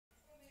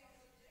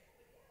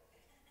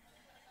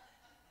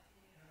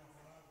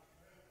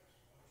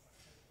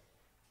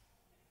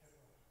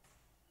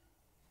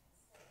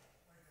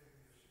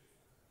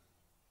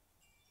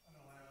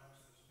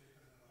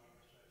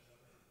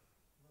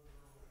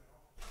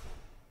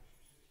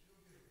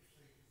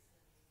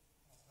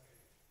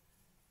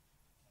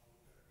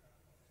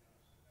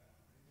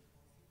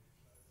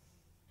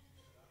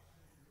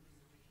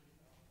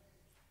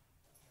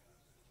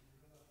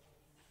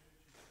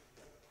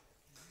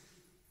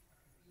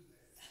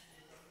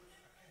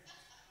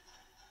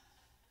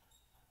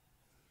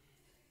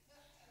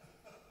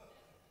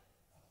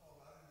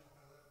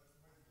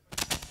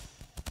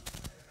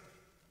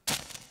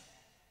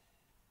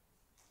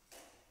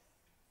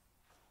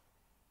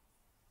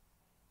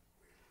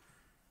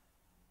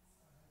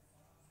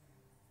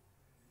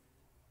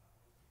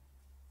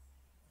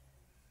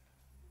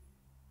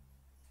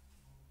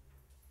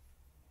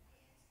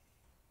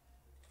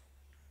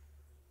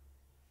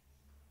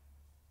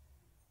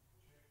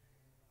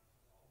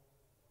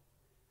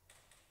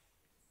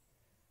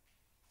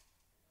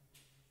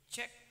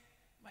Check.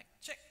 Mic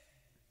check.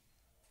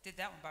 Did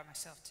that one by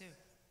myself too.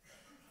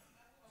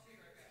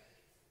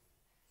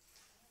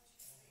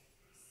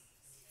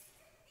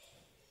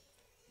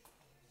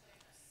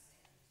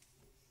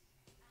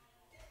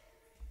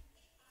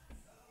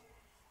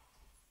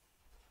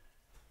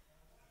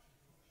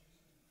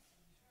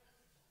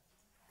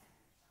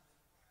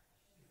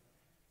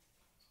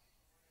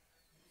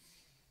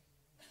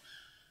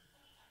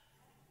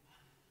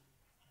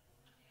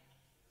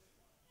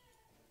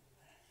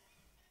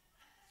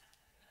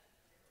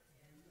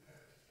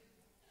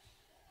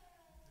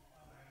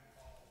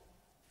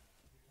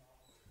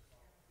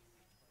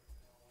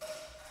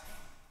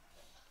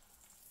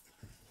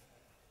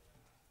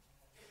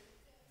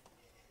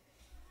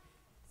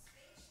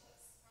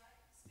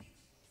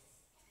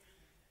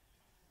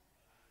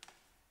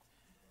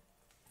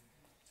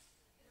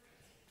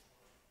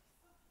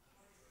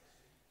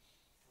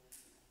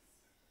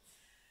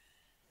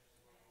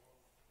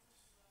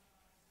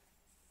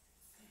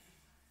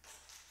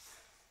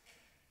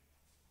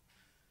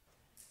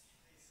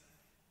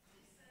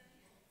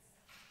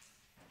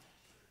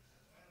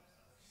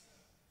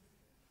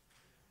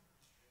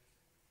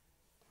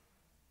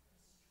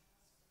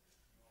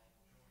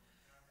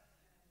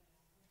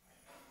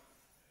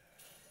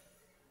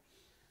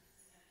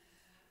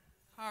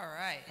 All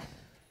right.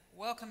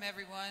 Welcome,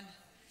 everyone.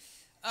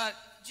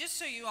 Just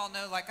so you all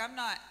know, like, I'm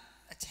not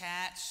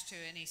attached to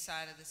any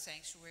side of the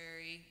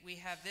sanctuary. We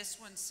have this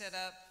one set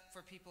up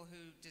for people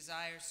who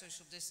desire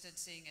social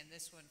distancing and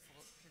this one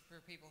for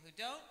people who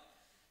don't.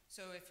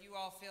 So if you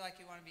all feel like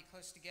you want to be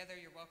close together,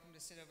 you're welcome to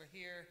sit over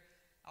here.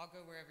 I'll go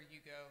wherever you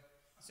go.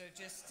 So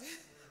just,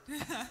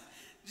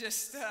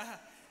 just,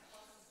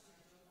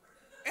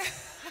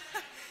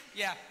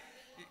 yeah,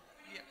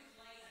 yeah,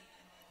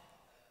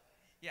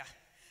 yeah.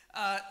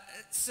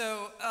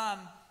 So,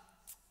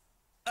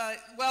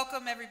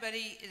 welcome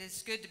everybody. It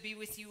is good to be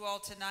with you all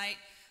tonight.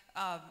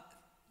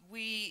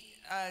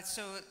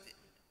 So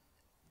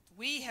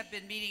we have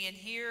been meeting in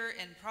here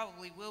and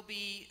probably will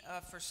be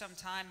for some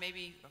time,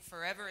 maybe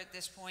forever at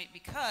this point,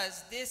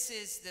 because this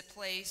is the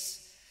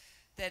place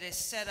that is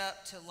set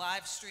up to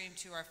live stream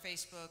to our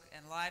Facebook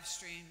and live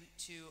stream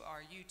to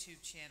our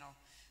YouTube channel.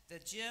 The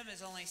gym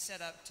is only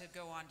set up to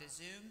go on to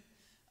Zoom.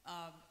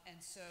 And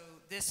so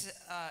this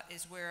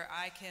is where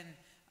I can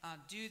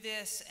do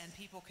this and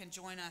people can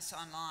join us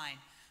online.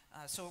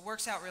 So it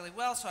works out really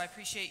well, so I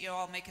appreciate you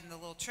all making the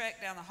little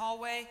trek down the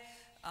hallway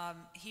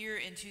here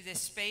into this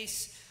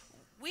space.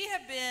 We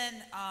have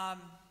been,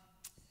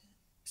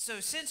 so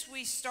since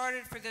we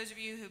started, for those of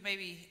you who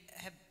maybe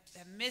have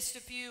missed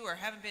a few or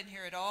haven't been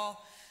here at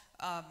all,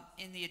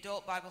 in the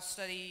adult Bible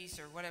studies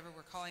or whatever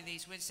we're calling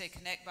these, Wednesday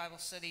Connect Bible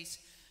studies,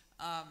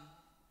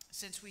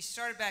 since we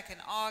started back in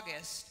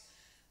August,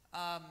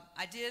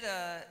 I did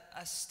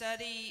a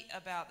study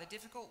about the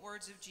difficult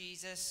words of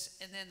Jesus,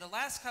 and then the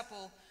last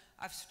couple,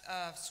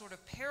 I've sort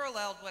of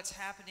paralleled what's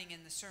happening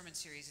in the sermon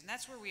series, and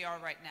that's where we are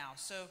right now.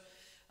 So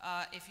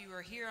if you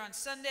were here on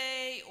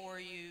Sunday or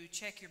you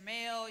check your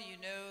mail, you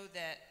know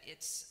that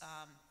it's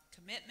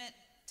commitment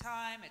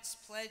time, it's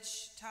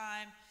pledge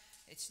time,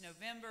 it's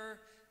November,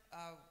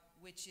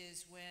 which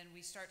is when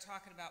we start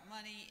talking about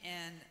money,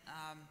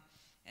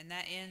 and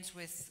that ends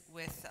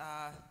with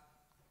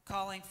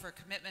calling for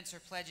commitments or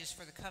pledges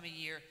for the coming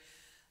year.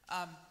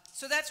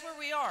 So that's where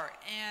we are.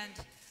 And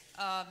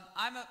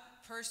I'm a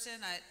person,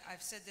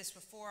 I've said this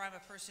before, I'm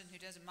a person who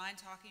doesn't mind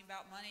talking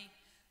about money.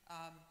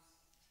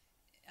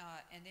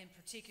 And in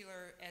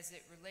particular, as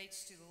it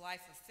relates to the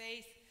life of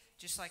faith,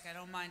 just like I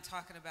don't mind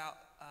talking about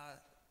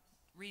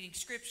reading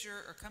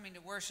scripture or coming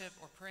to worship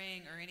or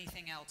praying or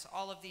anything else.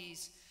 All of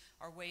these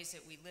are ways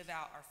that we live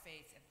out our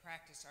faith and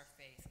practice our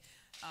faith.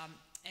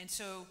 And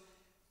so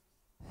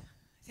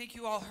I think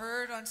you all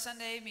heard on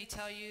Sunday me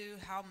tell you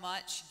how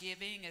much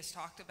giving is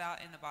talked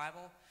about in the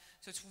Bible.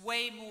 So it's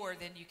way more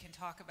than you can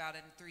talk about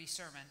in 3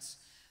 sermons.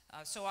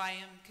 So I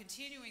am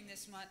continuing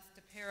this month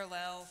to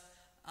parallel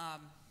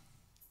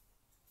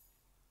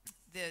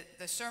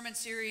the sermon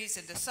series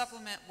and to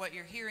supplement what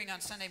you're hearing on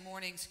Sunday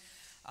mornings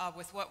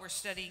with what we're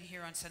studying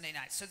here on Sunday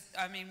nights. So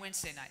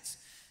Wednesday nights.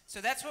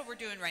 So that's what we're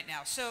doing right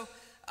now. So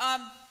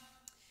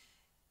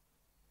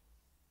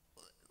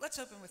let's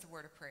open with a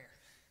word of prayer.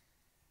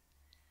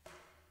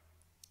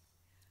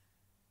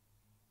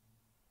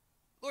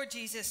 Lord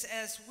Jesus,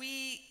 as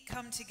we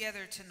come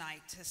together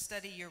tonight to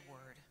study your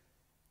word,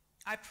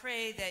 I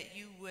pray that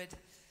you would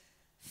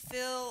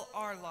fill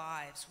our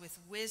lives with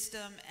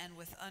wisdom and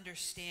with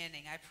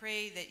understanding. I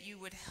pray that you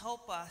would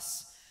help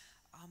us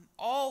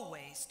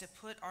always to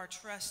put our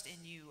trust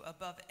in you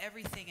above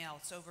everything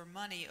else, over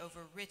money,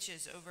 over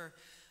riches, over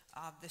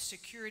the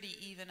security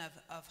even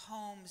of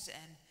homes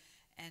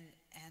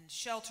and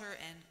shelter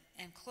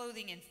and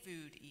clothing and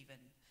food even,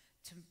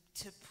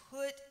 to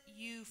put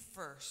you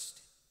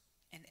first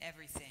in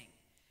everything.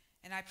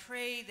 And I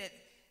pray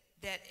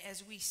that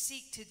as we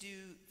seek to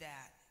do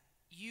that,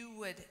 you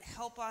would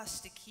help us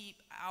to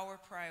keep our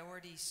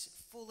priorities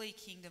fully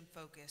kingdom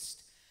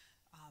focused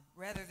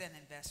rather than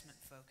investment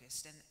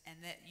focused,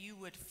 and that you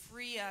would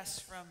free us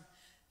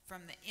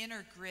from the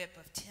inner grip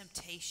of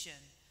temptation,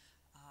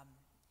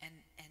 and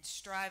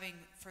striving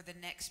for the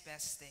next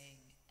best thing,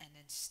 and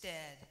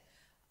instead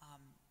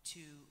to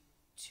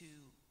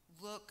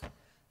look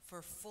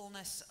for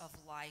fullness of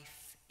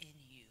life in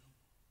you.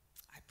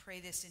 I pray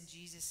this in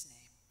Jesus'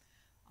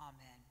 name.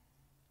 Amen.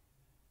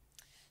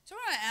 So I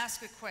want to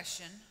ask a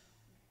question.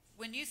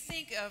 When you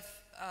think of,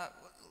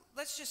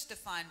 let's just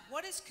define,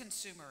 what is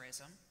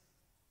consumerism?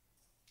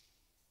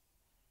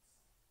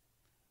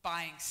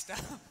 Buying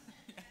stuff.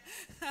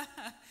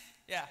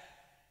 Yeah,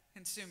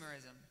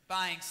 consumerism,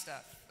 buying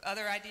stuff.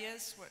 Other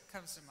ideas? What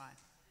comes to mind?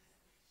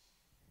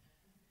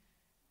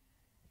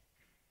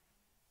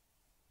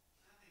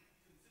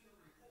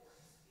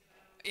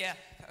 Yeah,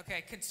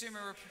 okay,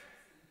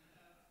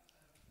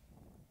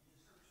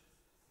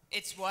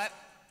 it's what?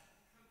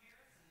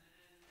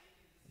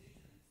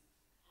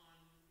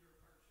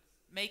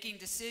 Making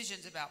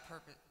decisions about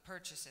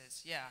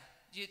purchases. Yeah.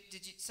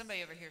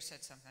 Somebody over here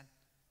said something.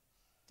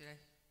 Did I?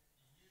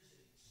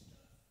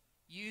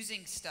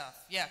 Using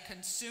stuff. Yeah,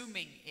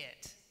 consuming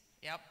it.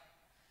 Yep.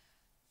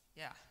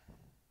 Yeah.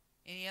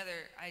 Any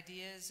other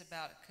ideas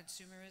about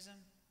consumerism?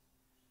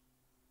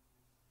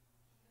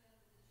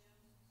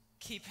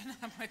 Keeping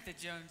up with the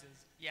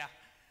Joneses. Yeah.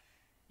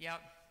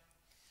 Yep.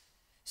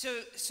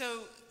 So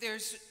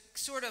there's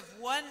sort of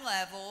one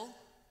level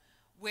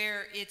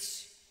where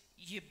it's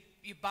you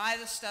buy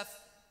the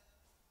stuff,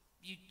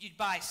 you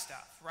buy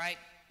stuff, right?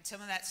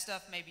 Some of that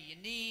stuff maybe you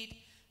need,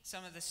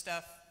 some of the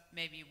stuff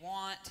maybe you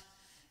want.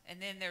 And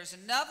then there's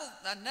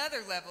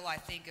another level, I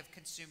think, of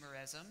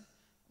consumerism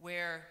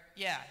where,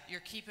 yeah,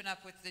 you're keeping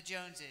up with the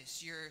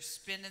Joneses. You're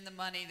spending the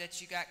money that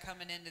you got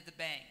coming into the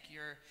bank.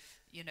 You're,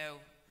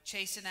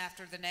 chasing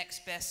after the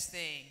next best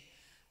thing.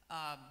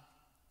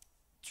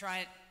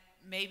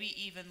 Maybe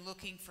even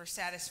looking for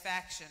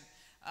satisfaction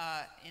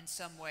in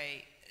some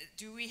way.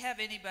 Do we have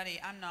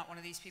anybody? I'm not one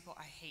of these people.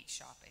 I hate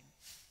shopping.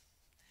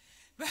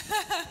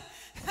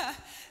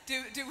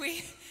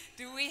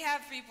 do we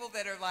have people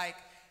that are like,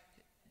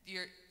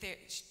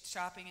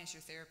 shopping is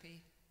your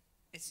therapy?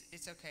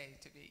 It's okay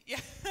to be. Yeah.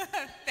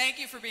 Thank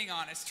you for being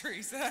honest,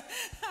 Teresa.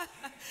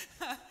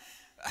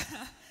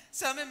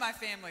 Some in my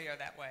family are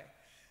that way.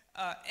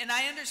 And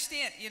I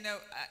understand,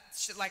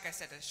 like I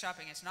said,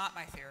 shopping is not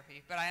my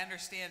therapy, but I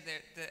understand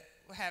that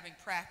having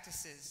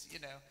practices,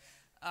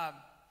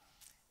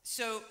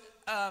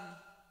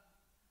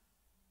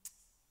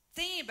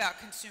 thinking about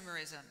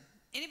consumerism,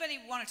 anybody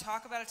want to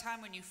talk about a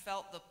time when you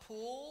felt the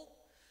pull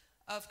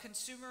of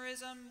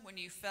consumerism, when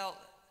you felt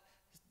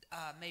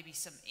maybe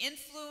some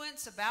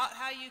influence about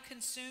how you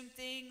consume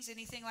things,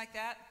 anything like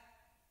that?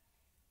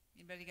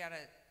 Anybody got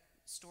a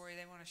story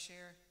they want to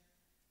share?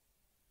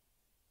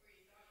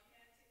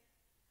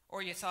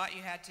 Or you thought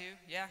you had to?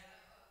 Yeah.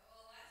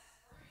 Well, last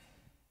spring,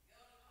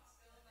 going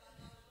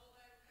to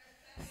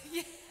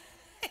Costco,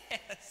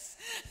 yes.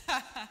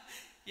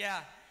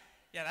 Yeah.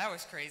 Yeah, that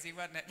was crazy,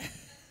 wasn't it?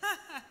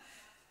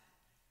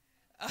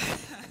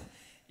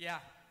 Yeah.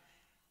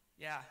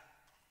 Yeah.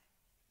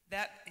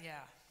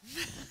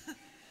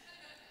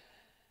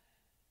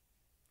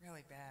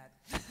 Really bad.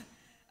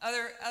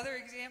 Other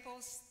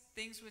examples,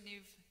 things when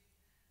you've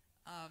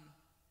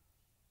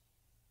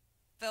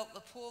felt the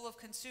pull of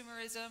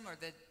consumerism or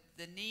the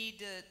need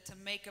to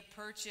make a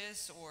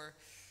purchase or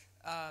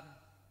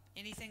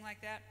anything like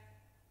that?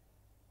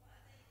 Well,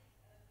 I think,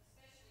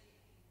 especially if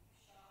you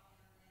shop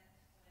internet,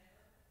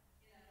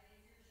 whatever, and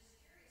if you're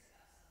just curious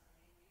about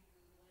something and you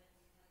Google it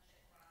and you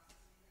check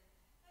prices and you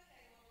think,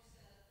 okay, well,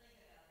 I'm just gonna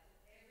think about it.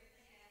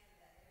 Everything after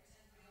that, every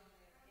time you go on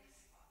there,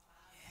 it's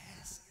 $5.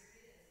 Yes. Here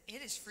it is.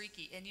 It is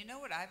freaky. And you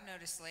know what I've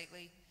noticed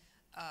lately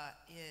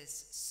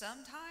is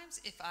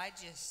sometimes if I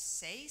just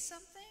say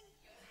something,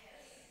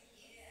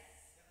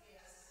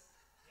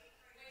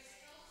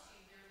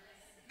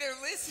 they're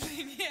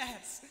listening,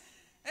 yes.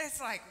 It's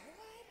like,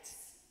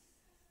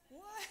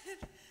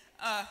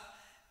 what?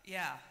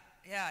 Yeah.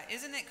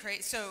 Isn't it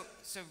crazy? So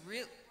real.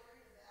 Worried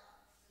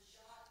about the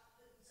shop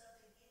putting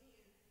something in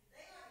you.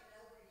 They already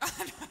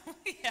know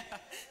where you're Yeah.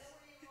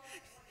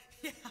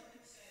 They know where you are.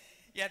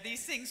 Yeah.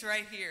 These things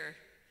right here.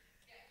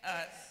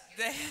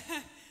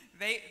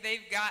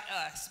 They've got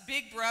us.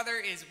 Big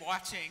Brother is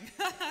watching.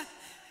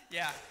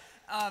 Yeah.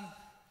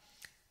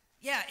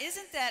 Yeah,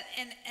 isn't that,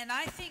 and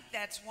I think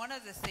that's one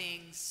of the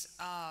things,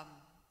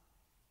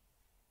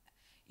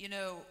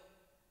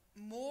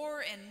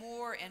 more and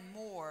more and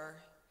more,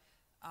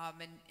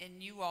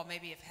 and you all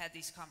maybe have had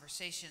these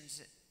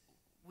conversations,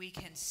 we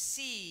can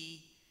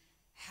see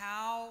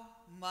how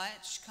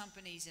much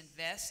companies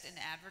invest in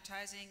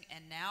advertising,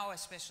 and now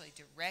especially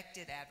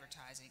directed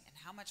advertising, and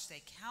how much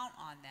they count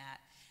on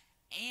that.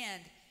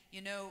 And,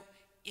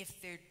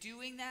 if they're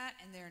doing that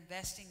and they're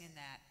investing in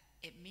that,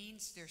 it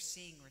means they're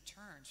seeing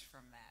returns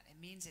from that. It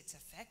means it's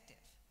effective.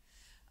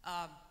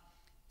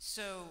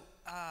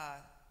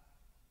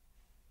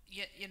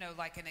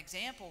 Like an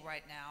example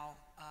right now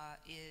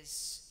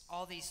is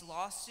all these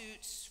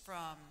lawsuits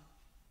from,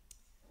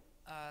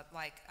 I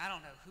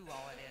don't know who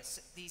all it is,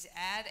 these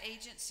ad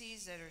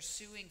agencies that are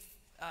suing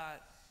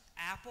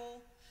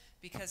Apple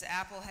because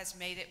Apple has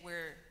made it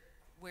where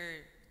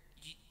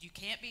you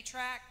can't be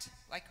tracked.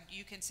 Like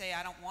you can say,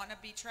 I don't want to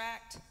be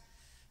tracked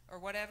or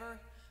whatever.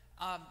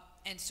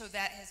 And so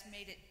that has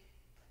made it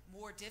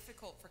more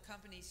difficult for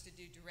companies to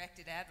do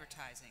directed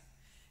advertising.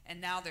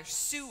 And now they're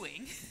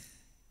suing,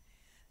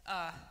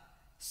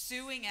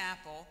 suing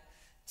Apple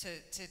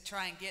to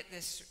try and get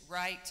this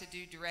right to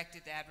do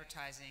directed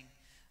advertising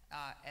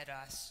at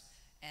us.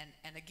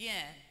 And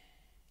again,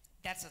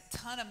 that's a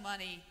ton of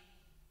money,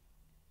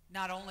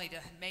 not only to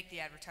make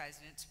the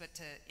advertisements, but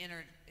to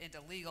enter into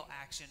legal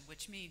action,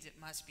 which means it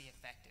must be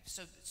effective.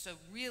 So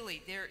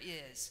really, there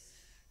is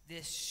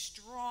this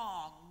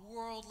strong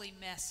worldly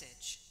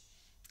message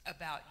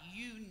about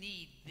you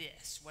need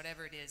this,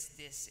 whatever it is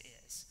this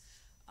is.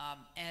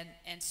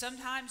 And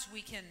sometimes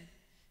we can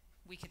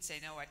say,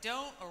 no, I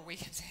don't, or we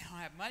can say, I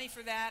don't have money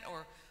for that,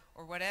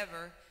 or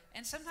whatever.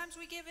 And sometimes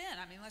we give in.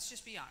 I mean, let's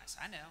just be honest.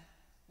 I know,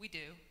 we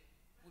do.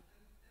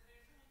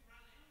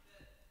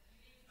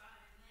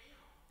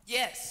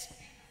 Yes.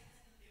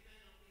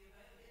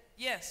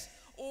 Yes.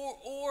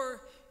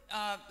 Or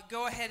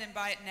go ahead and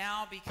buy it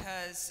now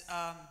because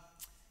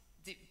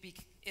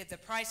the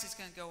price is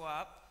going to go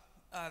up.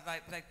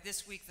 Like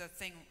this week, the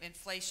thing,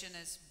 inflation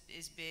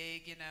is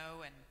big, you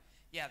know, and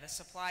yeah, the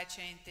supply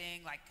chain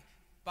thing, like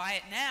buy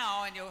it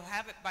now and you'll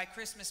have it by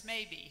Christmas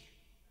maybe.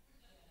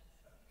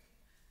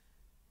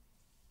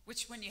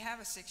 Which when you have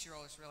a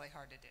 6-year-old is really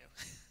hard to do.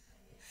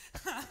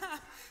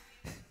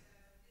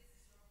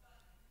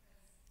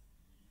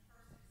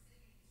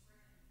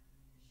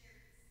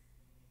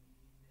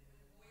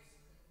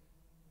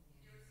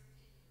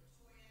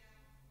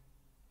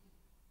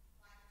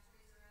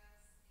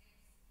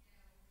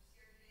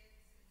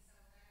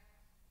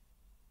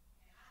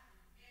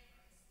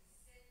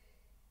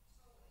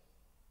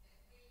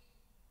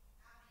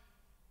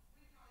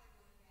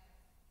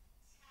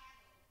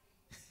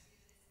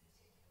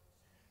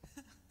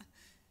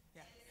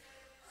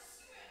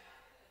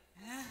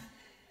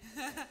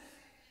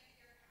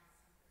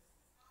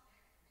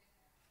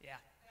 Yeah.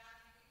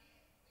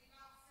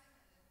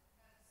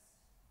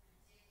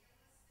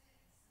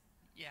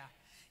 Yeah.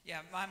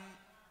 Yeah.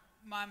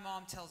 My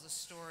mom tells a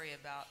story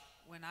about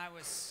when I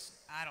was,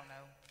 I don't know,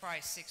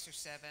 probably 6 or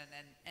 7,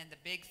 and the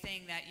big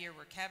thing that year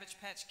were Cabbage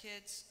Patch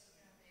Kids.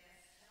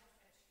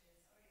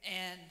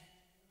 And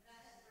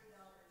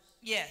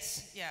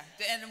yes, yeah,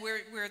 and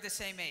we're the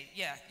same age.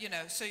 Yeah, you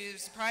know, so it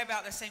was probably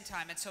about the same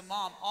time. And so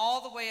Mom,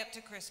 all the way up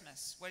to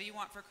Christmas, what do you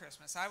want for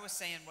Christmas? I was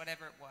saying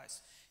whatever it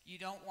was. You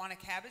don't want a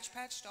Cabbage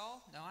Patch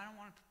doll? No, I don't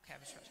want a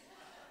Cabbage Patch.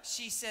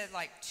 She said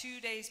like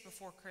 2 days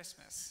before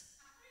Christmas.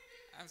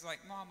 I was like,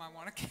 Mom, I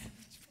want a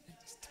Cabbage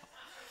Patch doll.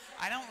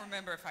 I don't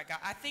remember if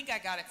I think I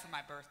got it for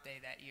my birthday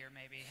that year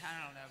maybe.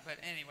 I don't know, but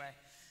anyway,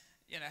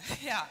 you know,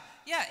 yeah,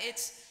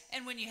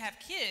 and when you have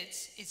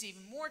kids, it's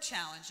even more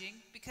challenging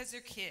because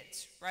they're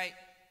kids, right?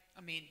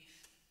 I mean,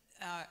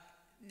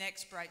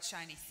 next bright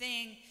shiny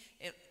thing,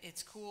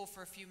 it's cool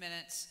for a few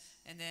minutes,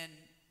 and then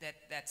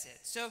that's it.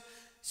 So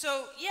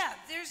yeah,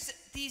 there's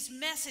these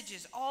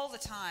messages all the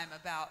time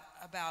about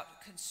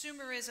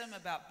consumerism,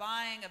 about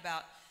buying,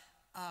 about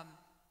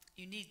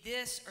you need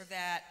this or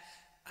that.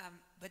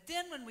 But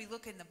then when we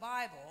look in the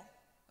Bible,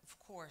 of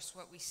course,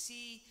 what we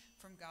see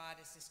from God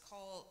is this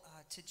call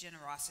to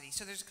generosity.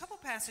 So there's a couple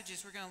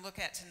passages we're going to look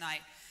at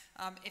tonight.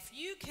 If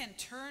you can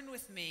turn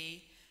with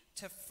me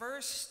to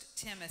 1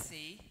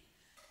 Timothy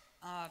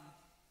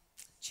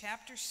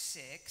chapter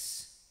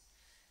 6.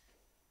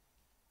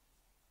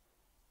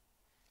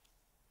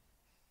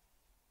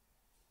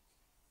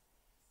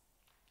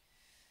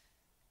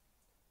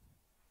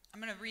 I'm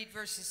going to read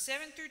verses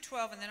 7 through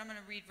 12, and then I'm going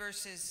to read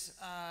verses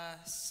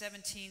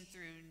 17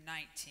 through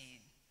 19.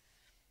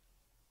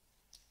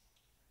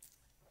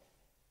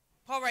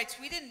 Paul writes,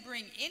 we didn't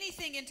bring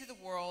anything into the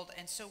world,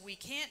 and so we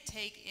can't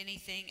take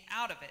anything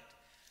out of it.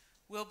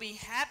 We'll be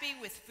happy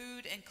with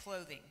food and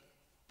clothing.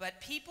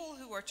 But people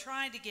who are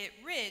trying to get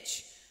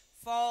rich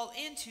fall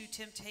into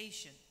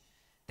temptation.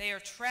 They are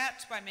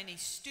trapped by many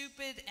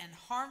stupid and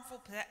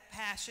harmful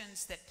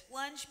passions that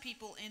plunge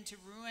people into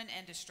ruin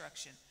and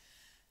destruction.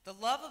 The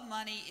love of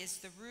money is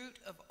the root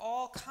of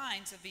all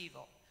kinds of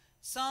evil.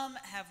 Some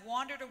have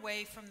wandered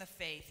away from the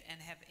faith and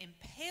have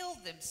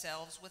impaled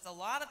themselves with a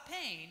lot of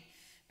pain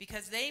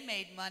because they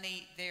made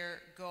money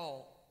their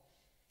goal.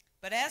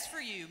 But as for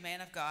you, man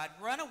of God,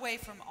 run away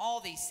from all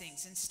these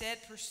things. Instead,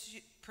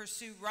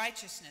 pursue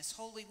righteousness,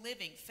 holy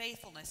living,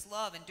 faithfulness,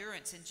 love,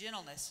 endurance, and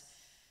gentleness.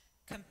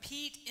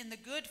 Compete in the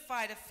good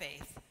fight of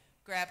faith.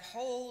 Grab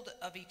hold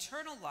of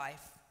eternal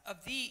life,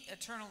 of the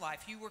eternal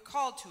life. You were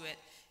called to it,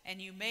 and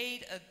you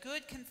made a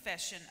good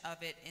confession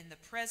of it in the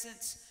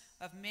presence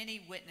of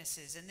many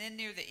witnesses. And then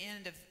near the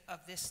end of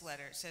this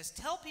letter, it says,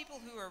 tell people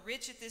who are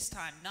rich at this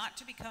time not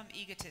to become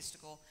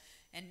egotistical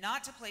and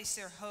not to place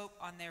their hope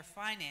on their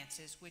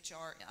finances, which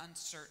are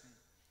uncertain.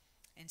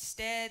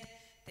 Instead,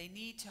 they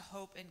need to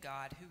hope in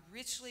God, who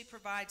richly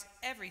provides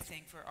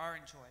everything for our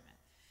enjoyment.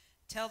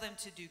 Tell them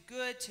to do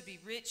good, to be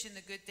rich in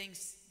the good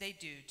things they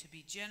do, to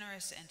be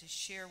generous, and to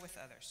share with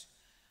others.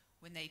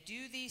 When they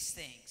do these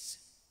things,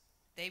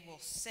 They will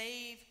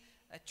save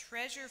a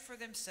treasure for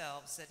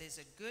themselves that is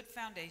a good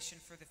foundation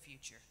for the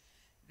future.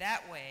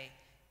 That way,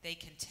 they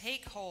can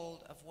take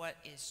hold of what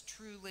is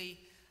truly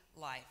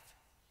life.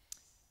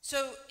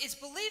 So it's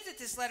believed that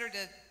this letter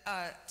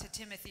to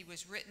Timothy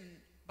was written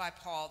by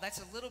Paul.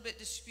 That's a little bit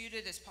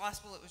disputed. It's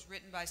possible it was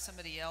written by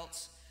somebody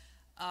else.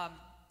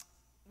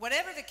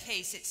 Whatever the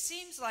case, it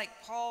seems like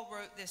Paul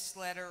wrote this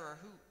letter,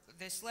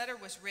 this letter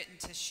was written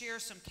to share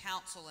some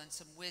counsel and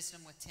some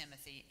wisdom with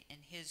Timothy in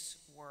his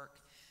work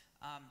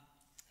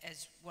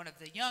as one of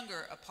the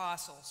younger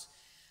apostles,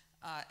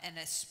 and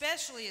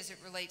especially as it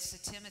relates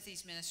to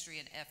Timothy's ministry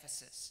in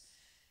Ephesus.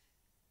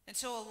 And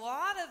so a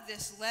lot of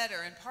this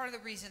letter, and part of the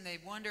reason they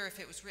wonder if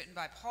it was written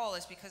by Paul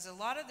is because a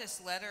lot of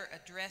this letter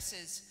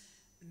addresses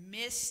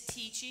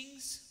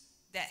misteachings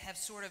that have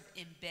sort of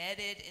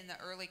embedded in the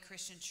early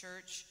Christian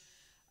church.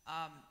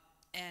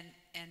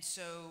 And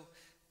so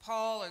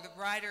Paul, or the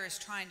writer, is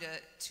trying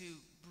to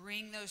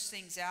bring those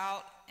things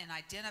out and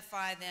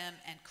identify them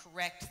and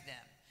correct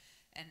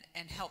them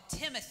and help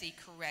Timothy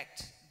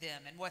correct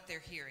them and what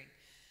they're hearing.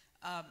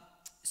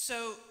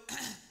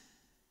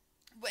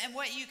 And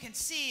what you can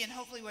see, and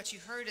hopefully what you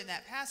heard in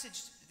that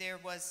passage there,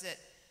 was that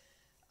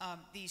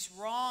these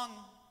wrong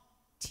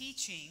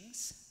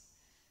teachings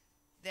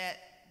that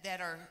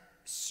are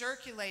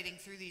circulating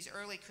through these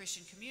early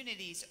Christian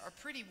communities are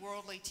pretty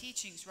worldly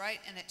teachings, right?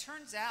 And it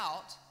turns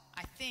out,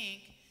 I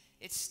think,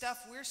 it's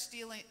stuff we're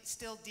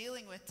still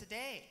dealing with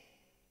today.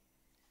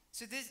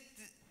 So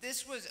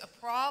this was a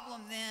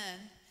problem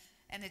then,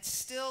 and it's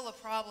still a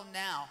problem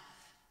now.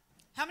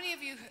 How many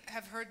of you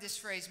have heard this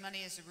phrase, money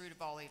is the root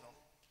of all evil?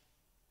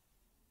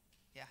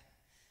 Yeah.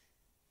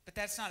 But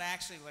that's not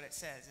actually what it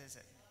says, is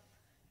it?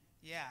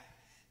 Yeah.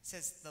 It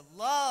says the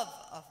love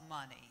of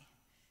money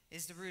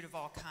is the root of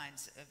all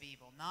kinds of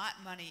evil,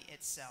 not money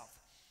itself.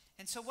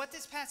 And so what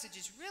this passage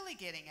is really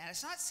getting at,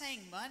 it's not saying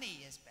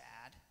money is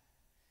bad.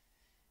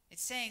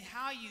 It's saying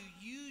how you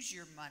use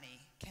your money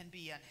can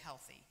be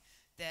unhealthy.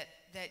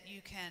 That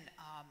you can,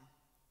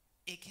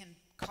 it can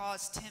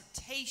cause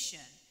temptation.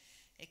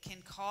 It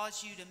can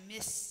cause you to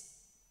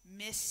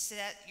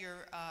misset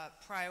your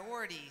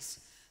priorities.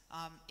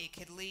 It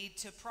could lead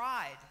to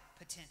pride,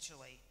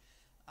 potentially.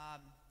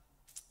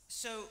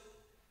 So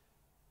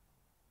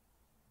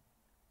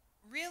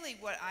really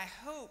what I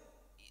hope,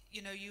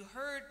 you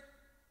heard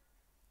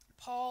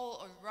Paul,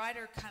 or the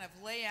writer, kind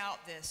of lay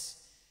out this,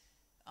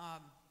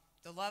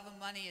 the love of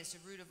money is the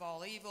root of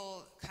all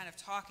evil, kind of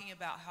talking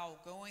about how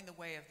going the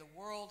way of the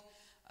world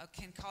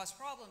can cause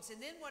problems.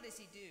 And then what does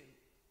he do?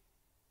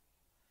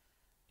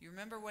 Do you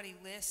remember what he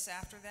lists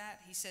after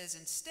that? He says,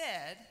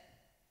 instead,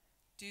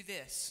 do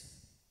this.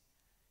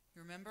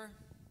 You remember?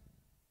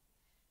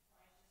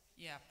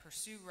 Yeah,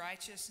 pursue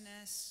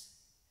righteousness.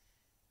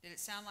 Did it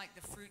sound like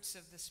the fruits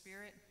of the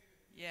Spirit?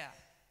 Yeah,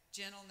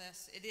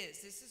 gentleness. It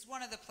is. This is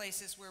one of the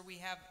places where we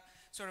have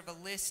sort of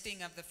a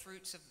listing of the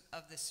fruits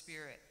of the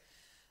Spirit.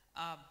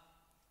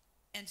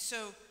 And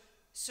so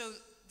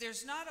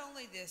there's not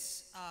only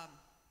this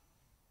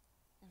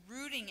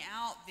rooting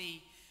out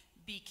the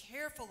be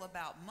careful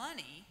about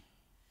money,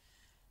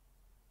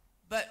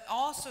 but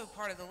also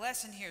part of the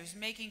lesson here is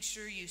making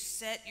sure you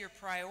set your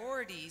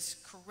priorities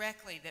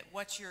correctly, that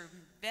what you're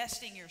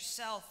investing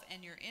yourself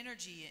and your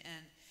energy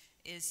in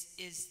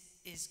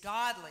is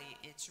godly,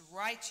 it's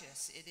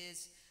righteous, it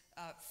is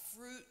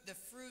the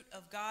fruit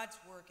of God's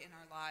work in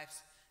our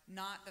lives,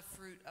 not the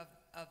fruit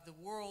of the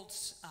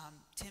world's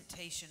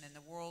temptation and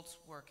the world's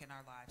work in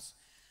our lives.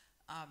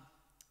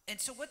 And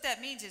so what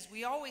that means is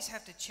we always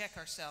have to check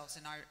ourselves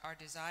and our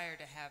desire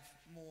to have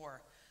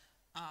more.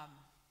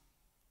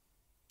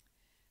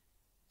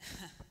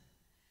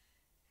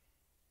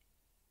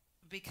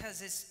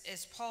 Because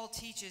as Paul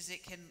teaches,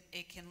 it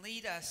can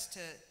lead us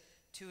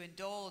to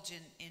indulge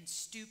in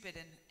stupid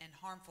and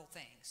harmful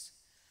things.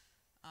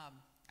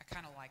 I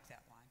kind of like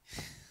that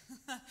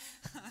line.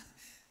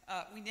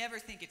 We never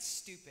think it's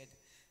stupid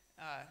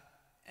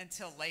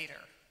until later,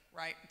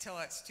 right? Until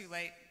it's too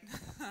late,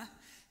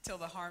 till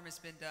the harm has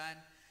been done.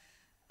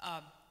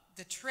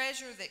 The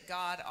treasure that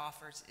God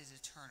offers is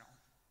eternal.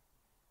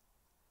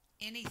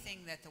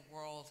 Anything that the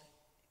world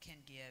can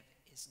give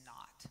is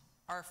not.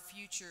 Our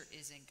future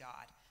is in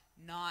God,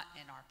 not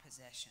in our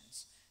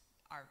possessions.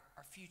 Our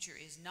future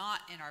is not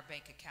in our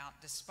bank account,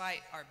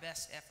 despite our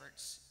best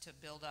efforts to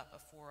build up a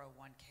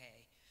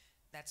 401k.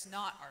 That's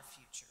not our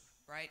future,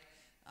 right?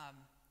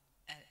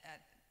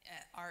 At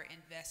our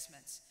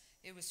investments.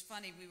 It was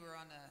funny, we were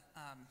on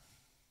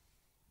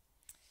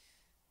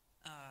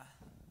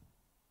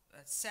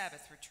a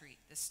Sabbath retreat.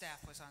 The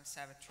staff was on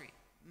Sabbath retreat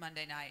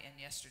Monday night and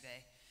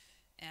yesterday.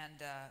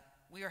 And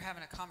we were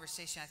having a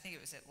conversation, I think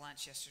it was at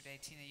lunch yesterday.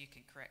 Tina, you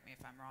can correct me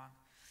if I'm wrong.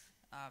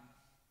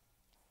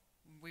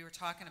 We were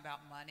talking about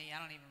money. I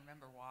don't even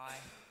remember why.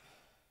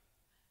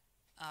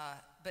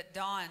 But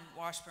Don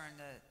Washburn,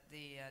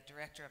 the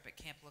director up at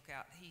Camp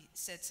Lookout, he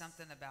said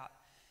something about,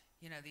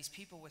 these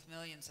people with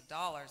millions of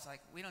dollars,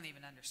 like, we don't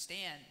even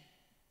understand.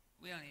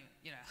 We don't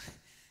even,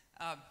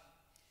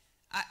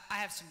 I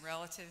have some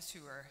relatives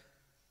who are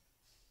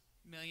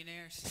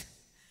millionaires.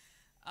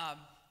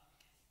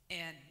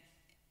 And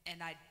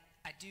I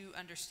do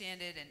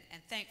understand it,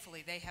 and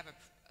thankfully they have a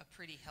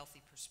pretty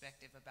healthy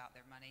perspective about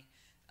their money.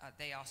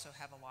 They also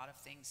have a lot of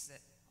things that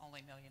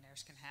only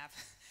millionaires can have.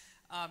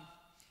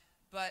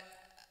 But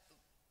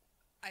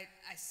I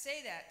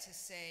say that to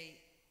say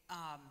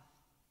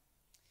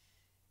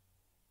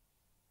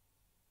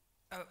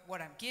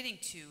what I'm getting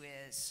to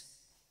is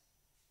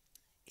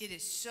it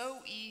is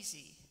so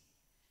easy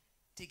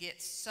to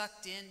get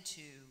sucked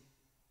into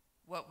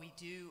what we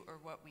do or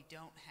what we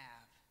don't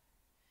have,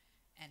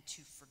 and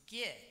to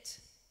forget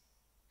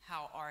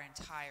how our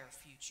entire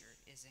future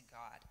is in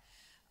God.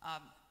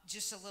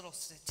 Just a little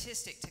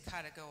statistic to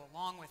kind of go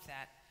along with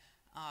that.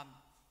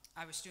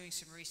 I was doing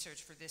some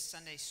research for this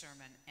Sunday's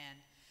sermon,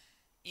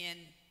 and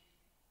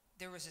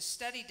there was a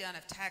study done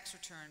of tax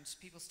returns,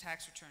 people's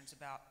tax returns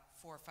about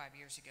 4 or 5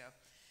 years ago.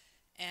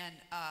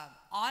 And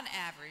on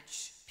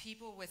average,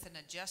 people with an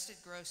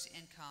adjusted gross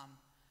income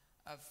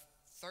of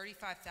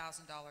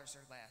 $35,000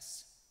 or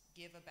less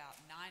give about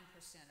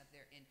 9% of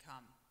their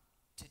income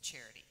to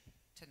charity,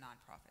 to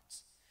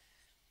nonprofits.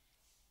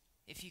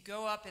 If you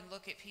go up and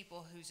look at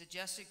people whose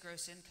adjusted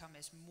gross income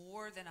is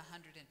more than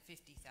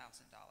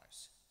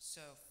 $150,000,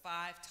 so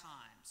 5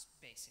 times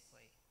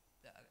basically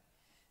the other,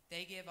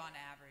 they give on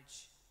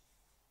average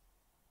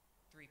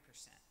 3%.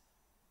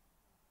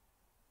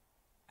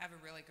 I have a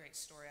really great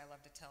story I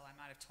love to tell. I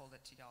might have told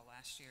it to y'all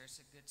last year. It's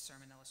a good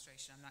sermon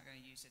illustration. I'm not going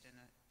to use it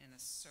in a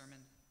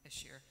sermon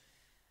this year.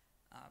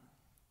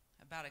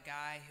 About a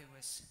guy who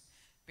was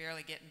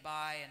barely getting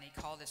by, and he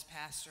called his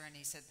pastor and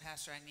he said,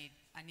 "Pastor, I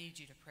need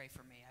you to pray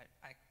for me.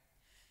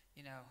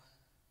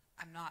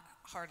 I'm not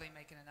hardly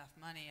making enough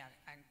money.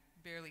 I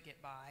barely get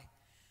by."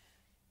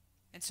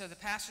 And so the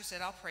pastor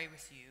said, "I'll pray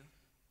with you,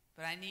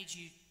 but I need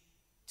you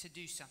to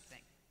do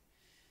something.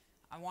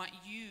 I want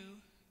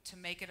you to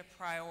make it a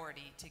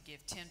priority to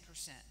give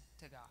 10%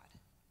 to God."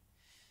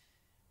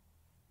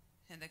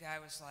 And the guy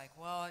was like,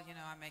 "Well,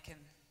 I'm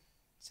making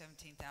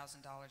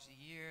 $17,000 a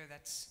year.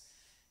 That's,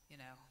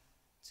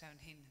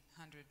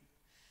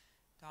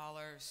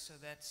 $1,700. So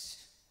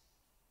that's,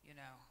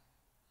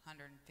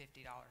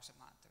 $150 a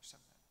month or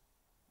something,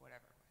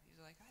 whatever." He's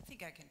like, "I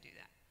think I can do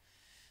that."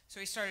 So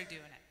he started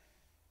doing it.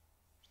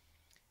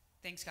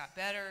 Things got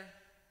better.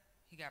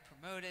 He got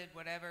promoted,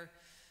 whatever.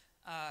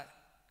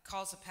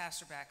 Calls the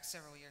pastor back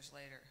several years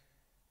later.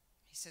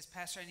 He says,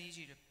 "Pastor, I need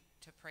you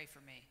to pray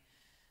for me.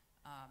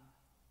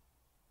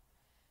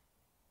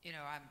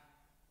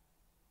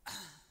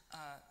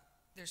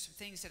 There's some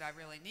things that I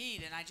really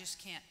need, and I just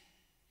can't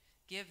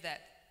give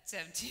that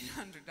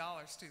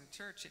 $1,700 to the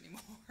church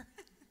anymore."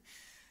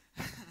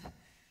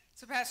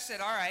 So pastor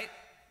said, "All right,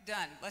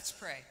 done. Let's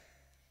pray."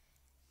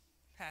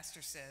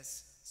 Pastor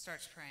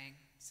starts praying.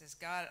 Says,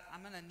 "God,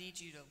 I'm going to need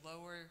you to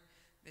lower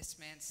this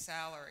man's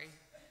salary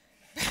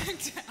back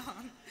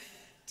down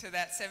to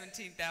that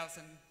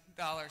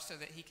 $17,000 so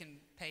that he can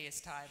pay his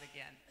tithe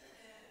again."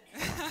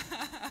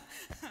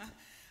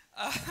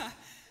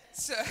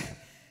 So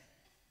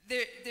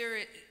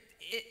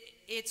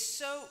it's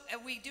so,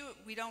 and we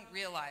don't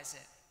realize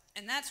it.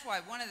 And that's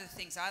why one of the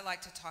things I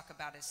like to talk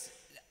about is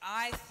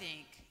I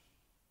think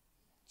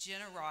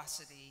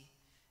generosity,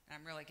 and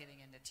I'm really getting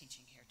into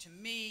teaching here. To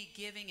me,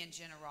 giving and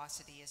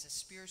generosity is a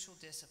spiritual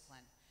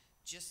discipline,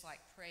 just like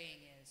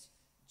praying is,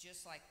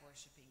 just like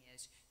worshiping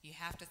is. You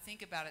have to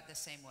think about it the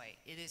same way.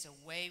 It is a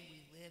way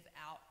we live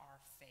out our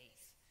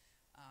faith.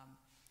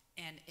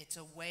 And it's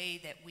a way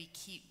that we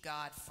keep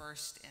God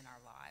first in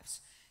our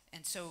lives.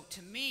 And so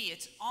to me,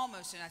 it's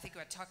almost, and I think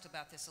I talked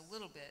about this a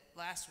little bit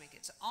last week,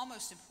 it's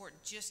almost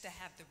important just to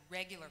have the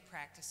regular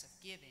practice of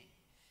giving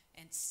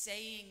and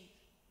saying,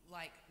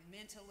 like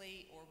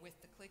mentally or with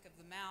the click of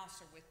the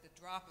mouse or with the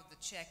drop of the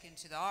check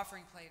into the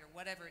offering plate or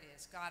whatever it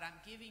is, "God,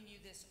 I'm giving you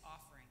this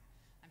offering.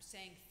 I'm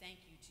saying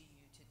thank you to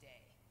you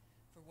today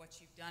for what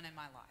you've done in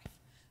my life."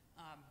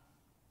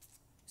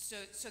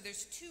 So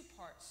there's 2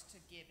 parts to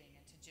giving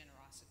and to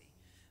generosity,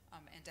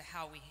 and to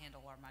how we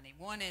handle our money.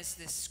 One is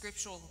this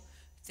scriptural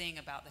thing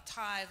about the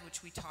tithe,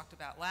 which we talked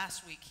about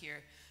last week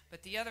here,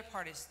 but the other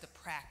part is the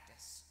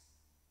practice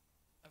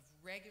of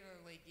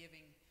regularly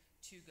giving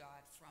to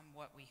God from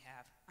what we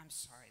have. I'm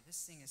sorry,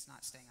 this thing is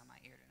not staying on my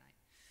ear tonight.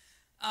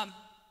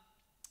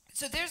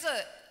 So there's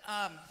a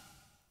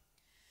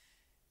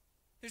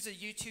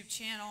YouTube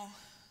channel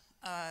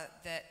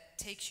that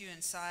takes you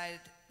inside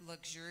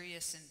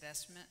luxurious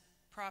investment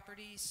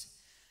properties,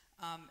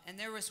 and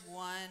there was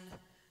one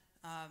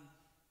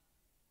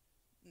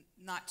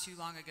not too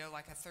long ago,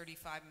 like a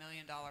 $35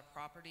 million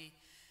property,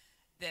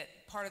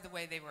 that part of the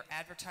way they were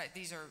advertised,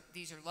 these are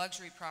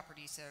luxury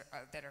properties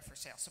that are for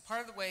sale. So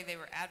part of the way they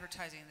were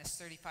advertising this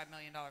 $35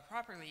 million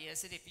property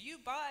is that if you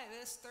buy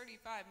this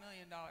 $35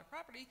 million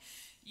property,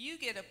 you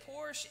get a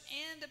Porsche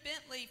and a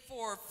Bentley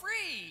for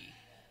free.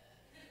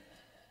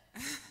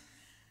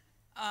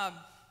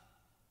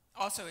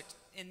 Also,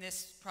 in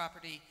this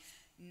property,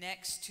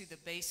 next to the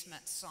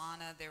basement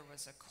sauna, there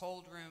was a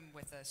cold room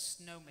with a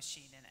snow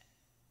machine in it.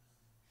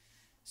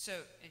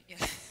 So,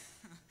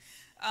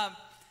 how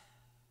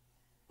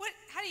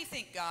do you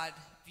think God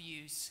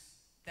views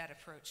that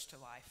approach to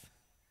life,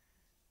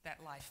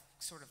 that life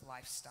sort of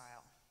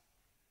lifestyle.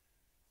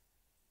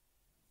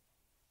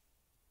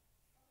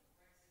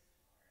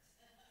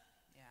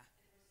 Yeah.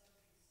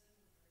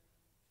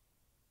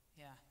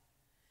 Yeah.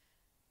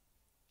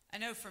 I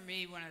know for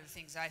me, one of the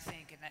things I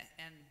think,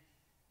 and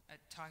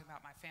talking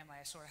about my family,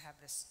 I sort of have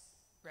this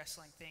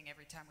wrestling thing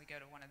every time we go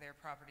to one of their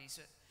properties.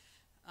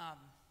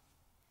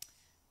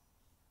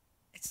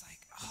 It's like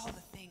all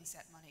the things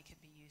that money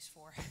could be used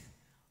for,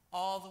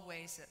 all the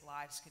ways that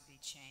lives could be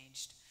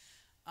changed.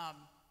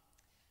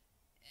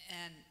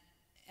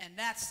 And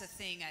that's the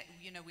thing,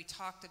 we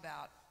talked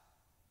about,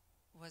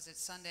 was it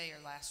Sunday or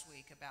last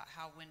week, about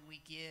how when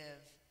we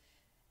give,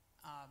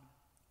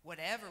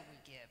 whatever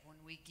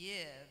we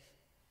give,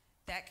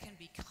 that can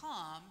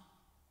become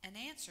an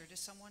answer to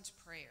someone's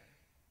prayer.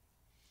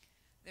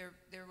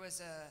 There was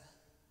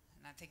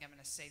and I think I'm going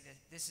to say that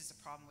this is a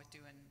problem with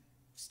doing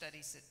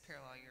studies that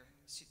parallel your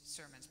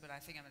sermons, but I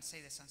think I'm going to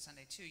say this on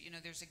Sunday too.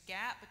 There's a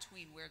gap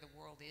between where the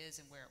world is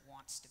and where it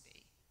wants to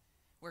be,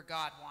 where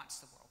God wants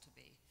the world to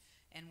be.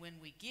 And when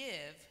we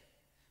give,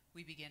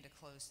 we begin to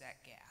close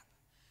that gap.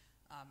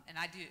 And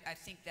I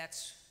think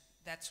that's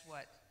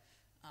what,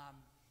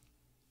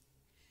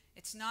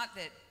 it's not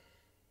that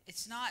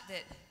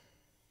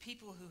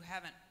people who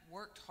haven't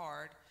worked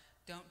hard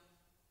don't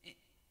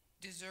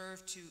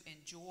deserve to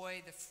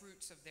enjoy the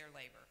fruits of their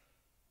labor,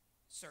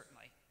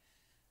 certainly.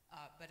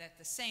 But at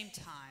the same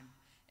time,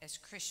 as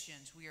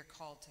Christians, we are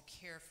called to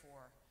care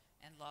for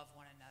and love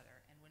one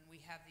another. And when we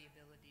have the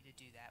ability to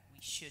do that, we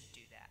should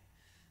do that.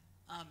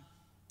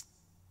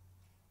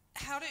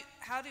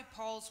 How do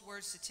Paul's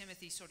words to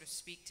Timothy sort of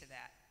speak to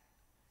that?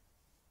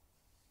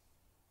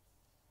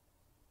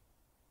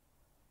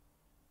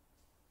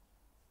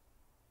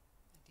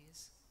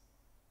 Ideas?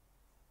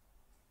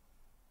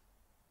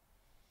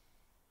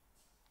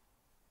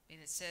 And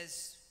it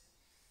says,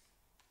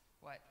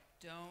 what?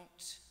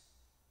 Don't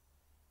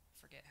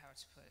forget how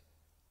it's put.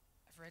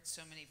 I've read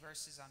so many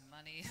verses on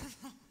money in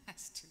the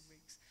last 2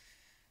 weeks.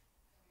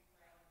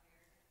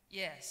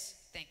 Yes,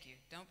 thank you.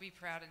 Don't be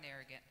proud and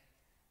arrogant.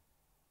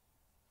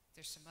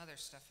 There's some other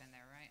stuff in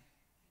there, right?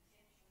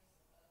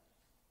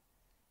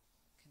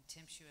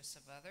 Contemptuous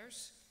of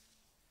others.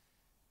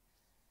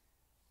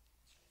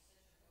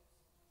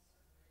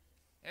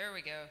 There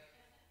we go.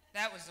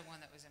 That was the one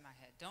that was in my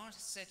head. Don't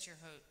set your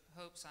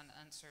hopes on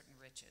uncertain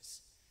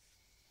riches.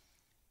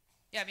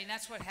 Yeah,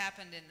 that's what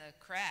happened in the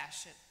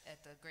crash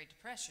at the Great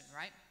Depression,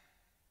 right?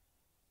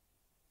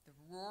 The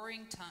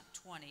roaring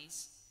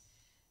 20s,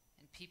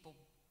 and people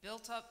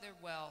built up their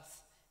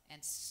wealth,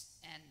 and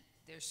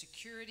their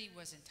security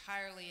was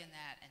entirely in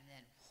that, and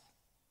then,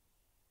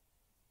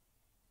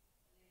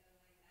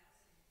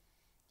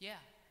 yeah,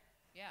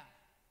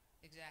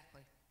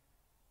 exactly.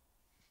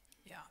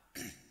 Yeah.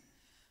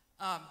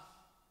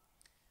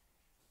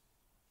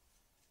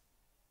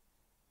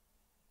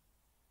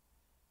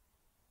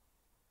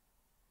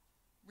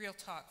 Real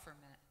talk for a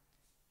minute.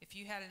 If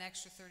you had an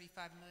extra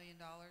 $35 million,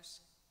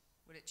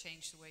 would it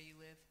change the way you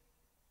live?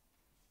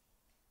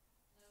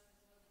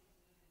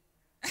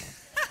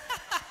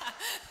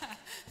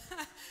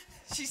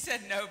 She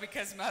said no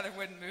because Mother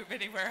wouldn't move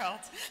anywhere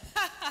else.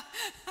 I think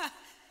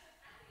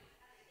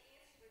the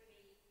answer would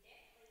be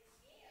definitely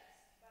yes,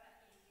 but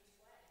in which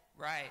way?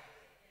 Right.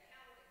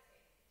 How would it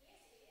affect? Yes,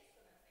 it is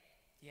going to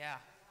affect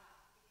Yeah. a lot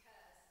because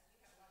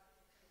you have a lot of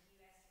people come to you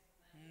asking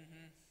for money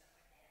and stuff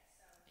like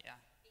that. So Yeah.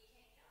 it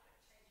can't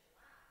help but change your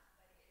life,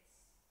 but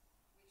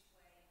it's which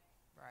way,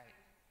 Right.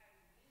 how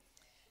you use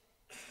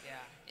that.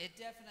 Yeah. It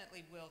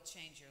definitely will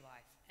change your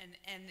life.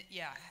 And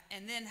yeah,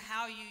 and then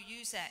how you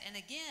use that. And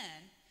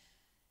again,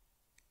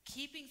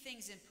 keeping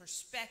things in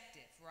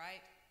perspective,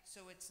 right?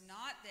 So it's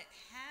not that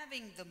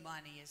having the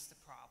money is the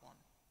problem.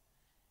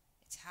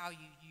 It's how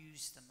you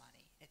use the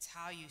money. It's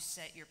how you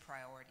set your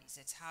priorities.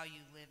 It's how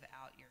you live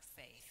out your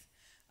faith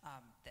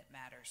that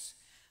matters.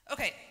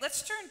 Okay,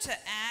 let's turn to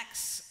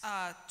Acts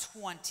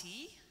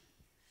 20.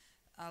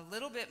 A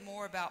little bit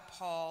more about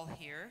Paul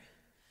here.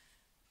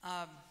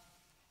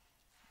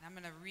 I'm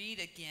going to read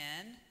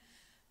again,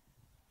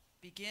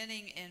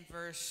 beginning in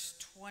verse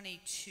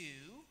 22.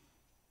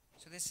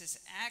 So this is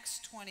Acts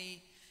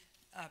 20,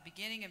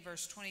 beginning in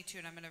verse 22,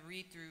 and I'm going to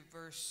read through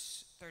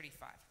verse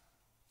 35.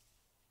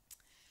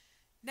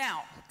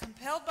 Now,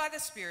 compelled by the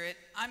Spirit,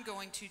 I'm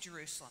going to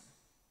Jerusalem.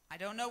 I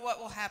don't know what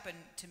will happen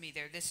to me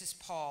there. This is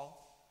Paul.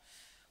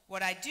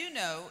 What I do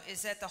know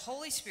is that the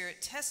Holy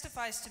Spirit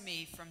testifies to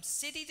me from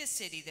city to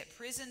city that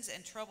prisons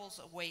and troubles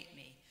await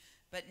me.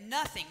 But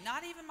nothing,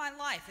 not even my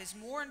life, is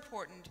more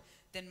important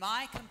than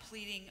my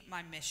completing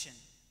my mission.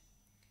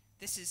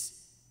 This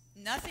is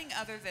nothing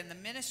other than the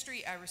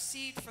ministry I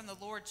received from the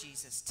Lord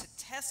Jesus to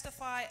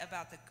testify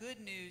about the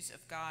good news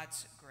of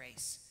God's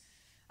grace.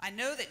 I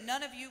know that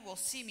none of you will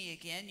see me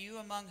again, you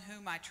among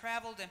whom I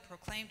traveled and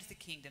proclaimed the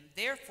kingdom.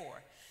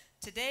 Therefore,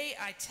 today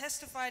I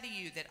testify to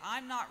you that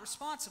I'm not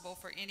responsible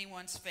for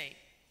anyone's fate.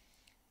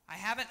 I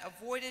haven't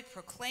avoided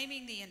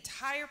proclaiming the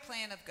entire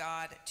plan of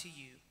God to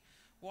you.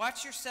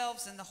 Watch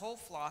yourselves and the whole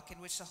flock in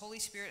which the Holy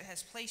Spirit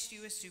has placed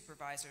you as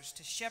supervisors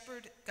to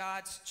shepherd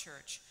God's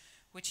church,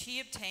 which he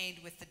obtained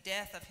with the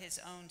death of his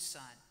own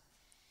Son.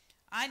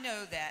 I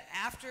know that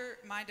after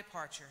my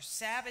departure,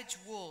 savage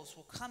wolves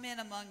will come in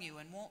among you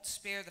and won't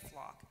spare the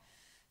flock.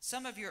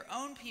 Some of your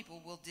own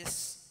people will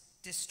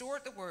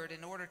distort the word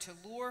in order to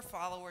lure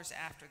followers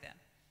after them.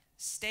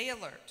 Stay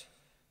alert.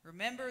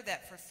 Remember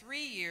that for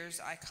 3 years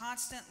I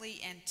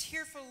constantly and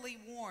tearfully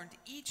warned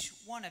each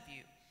one of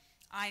you.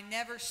 I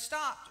never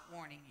stopped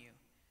warning you.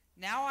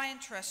 Now I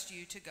entrust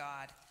you to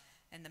God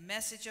and the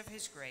message of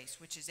his grace,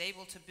 which is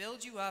able to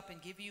build you up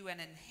and give you an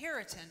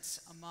inheritance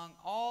among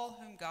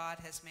all whom God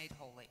has made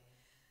holy.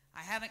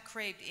 I haven't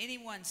craved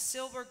anyone's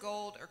silver,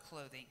 gold, or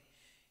clothing.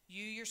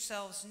 You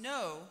yourselves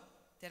know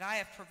that I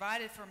have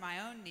provided for my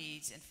own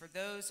needs and for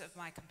those of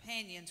my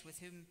companions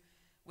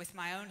with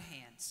my own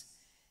hands.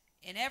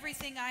 In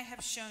everything I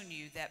have shown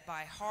you that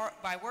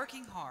by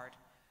working hard,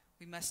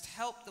 we must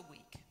help the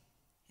weak.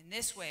 In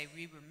this way,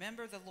 we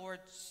remember the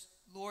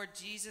Lord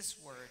Jesus'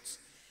 words.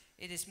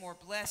 It is more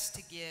blessed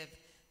to give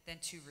than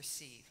to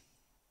receive.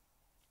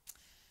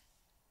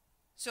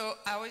 So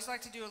I always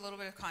like to do a little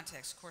bit of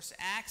context. Of course,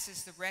 Acts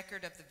is the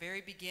record of the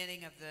very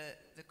beginning of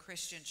the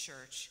Christian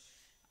church,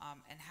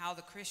 and how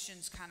the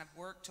Christians kind of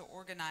worked to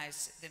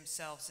organize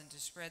themselves and to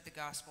spread the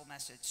gospel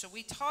message. So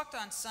we talked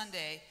on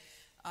Sunday,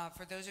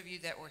 for those of you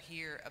that were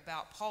here,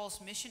 about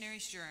Paul's missionary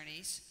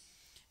journeys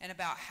and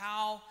about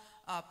how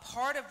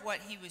part of what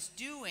he was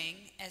doing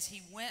as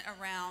he went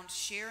around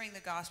sharing the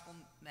gospel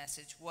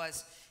message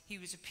was he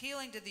was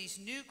appealing to these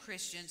new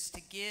Christians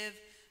to give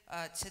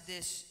to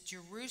this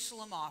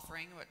Jerusalem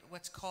offering,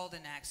 what's called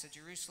in Acts a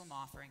Jerusalem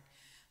offering,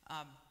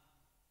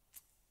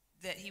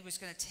 that he was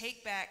going to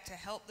take back to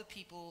help the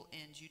people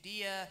in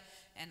Judea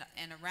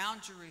and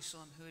around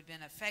Jerusalem who had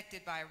been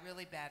affected by a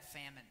really bad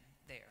famine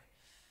there.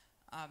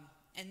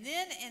 And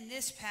then in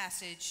this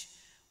passage,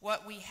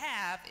 what we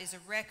have is a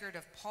record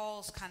of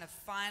Paul's kind of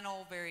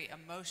final, very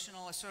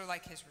emotional, it's sort of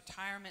like his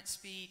retirement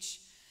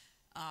speech,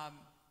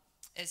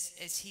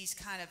 as he's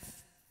kind of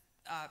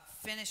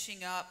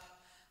finishing up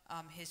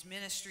his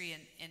ministry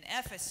in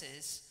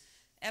Ephesus,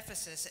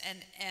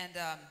 and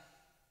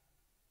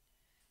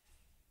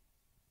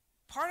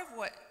part of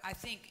what I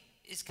think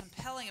is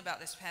compelling about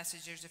this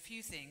passage, there's a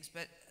few things,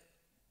 but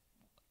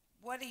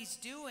what he's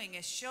doing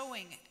is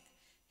showing,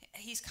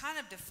 he's kind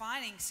of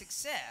defining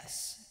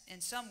success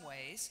in some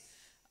ways,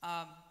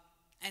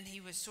 and he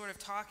was sort of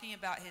talking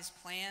about his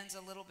plans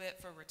a little bit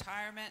for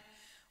retirement,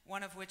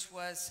 one of which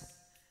was,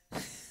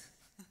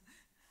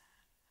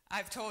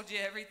 I've told you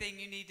everything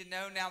you need to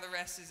know, now the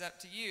rest is up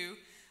to you,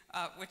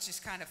 which is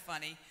kind of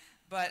funny.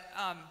 But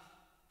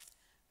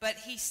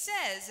he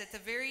says at the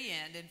very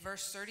end, in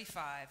verse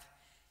 35,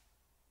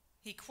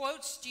 he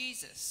quotes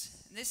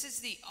Jesus. And this is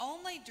the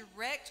only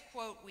direct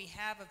quote we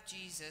have of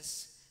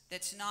Jesus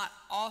that's not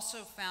also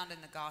found in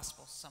the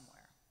gospel somewhere.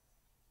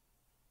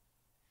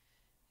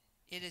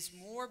 It is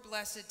more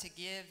blessed to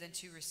give than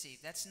to receive.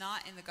 That's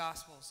not in the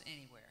gospels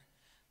anywhere.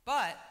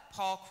 But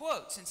Paul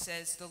quotes and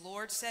says, the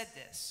Lord said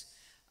this.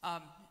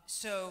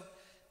 So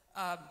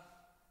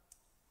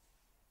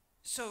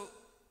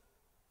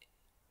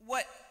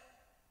what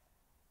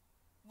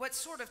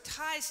sort of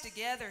ties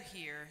together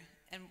here,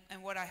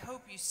 and what I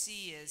hope you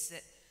see, is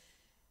that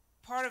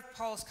part of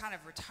Paul's kind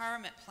of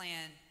retirement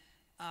plan,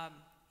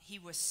 he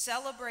was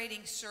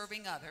celebrating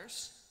serving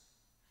others.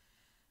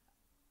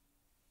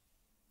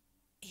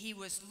 He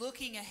was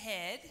looking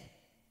ahead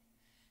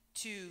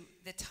to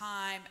the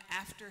time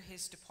after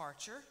his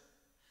departure.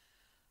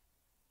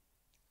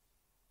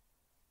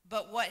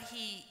 But what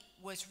he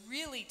was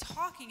really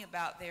talking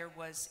about there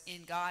was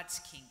in God's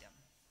kingdom,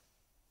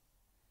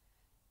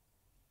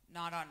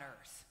 not on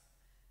earth.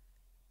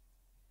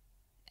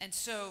 And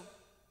so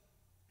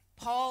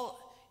Paul,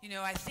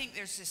 I think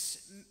there's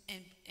this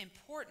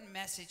important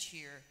message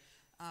here,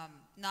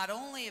 not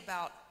only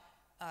about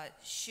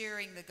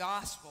sharing the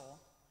gospel,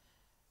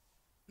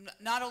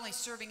 not only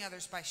serving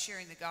others by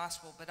sharing the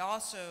gospel, but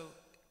also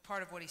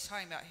part of what he's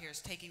talking about here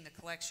is taking the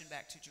collection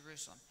back to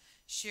Jerusalem,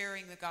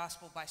 sharing the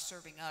gospel by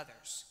serving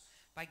others,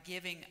 by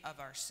giving of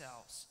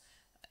ourselves.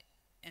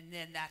 And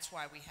then that's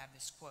why we have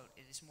this quote,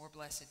 it is more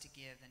blessed to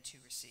give than to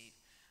receive.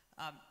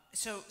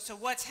 So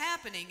what's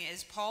happening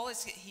is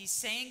he's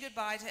saying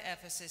goodbye to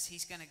Ephesus.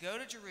 He's going to go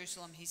to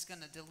Jerusalem. He's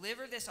going to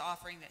deliver this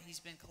offering that he's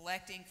been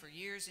collecting for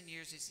years and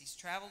years as he's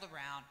traveled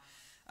around.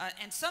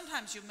 And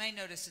sometimes you may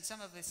notice in some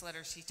of his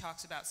letters he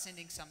talks about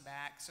sending some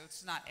back. So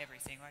it's not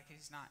everything. Like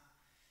he's not,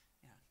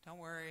 don't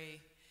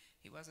worry,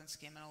 he wasn't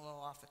skimming a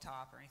little off the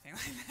top or anything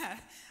like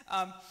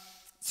that.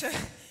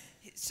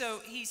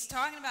 So he's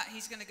talking about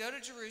he's going to go to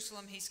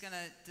Jerusalem. He's going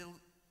to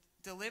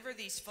deliver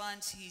these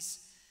funds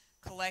he's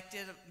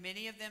collected,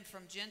 many of them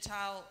from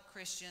Gentile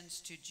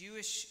Christians to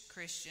Jewish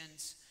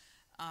Christians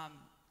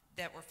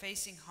that were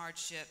facing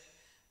hardship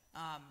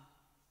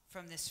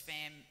from this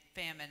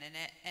famine.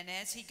 And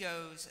as he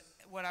goes,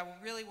 what I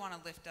really want to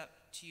lift up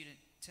to you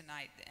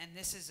tonight, and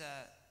this is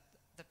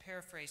the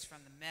paraphrase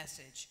from the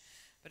Message,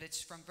 but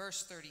it's from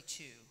verse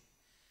 32.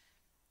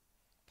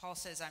 Paul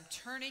says, I'm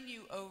turning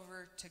you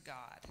over to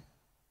God,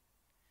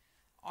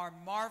 our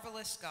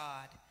marvelous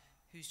God,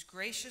 whose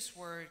gracious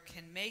word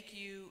can make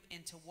you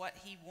into what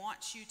he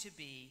wants you to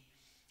be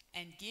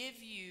and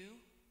give you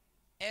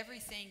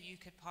everything you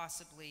could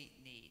possibly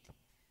need.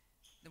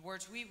 The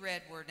words we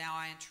read were, now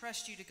I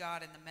entrust you to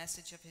God in the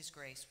message of his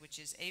grace, which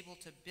is able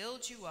to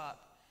build you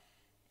up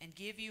and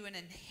give you an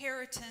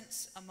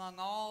inheritance among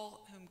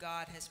all whom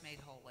God has made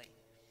holy.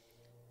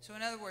 So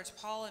in other words,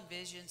 Paul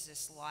envisions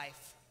this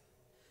life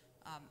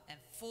and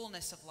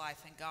fullness of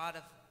life in God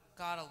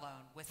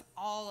alone, with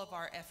all of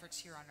our efforts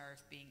here on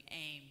earth being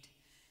aimed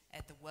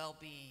at the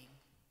well-being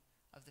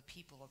of the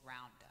people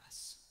around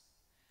us.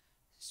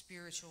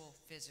 Spiritual,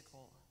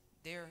 physical,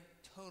 their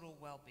total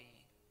well-being.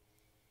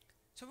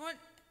 So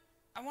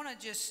I want to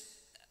just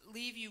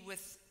leave you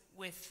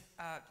with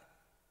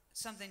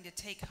something to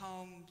take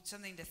home,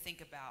 something to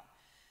think about.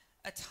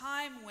 A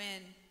time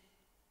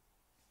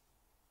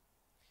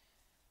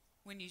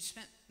when you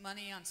spent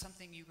money on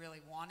something you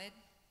really wanted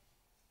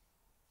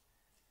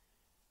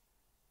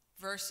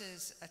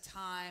versus a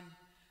time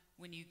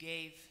when you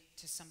gave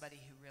to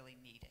somebody who really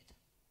needed.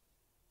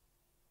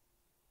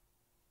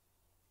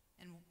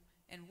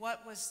 And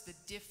what was the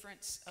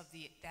difference of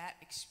that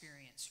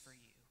experience for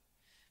you?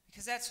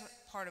 Because that's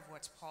part of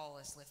what Paul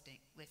is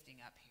lifting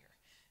up here.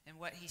 And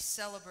what he's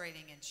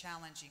celebrating and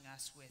challenging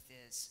us with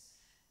is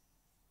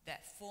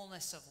that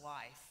fullness of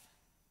life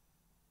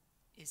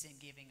is in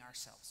giving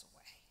ourselves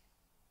away.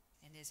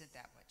 And isn't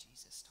that what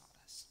Jesus taught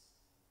us?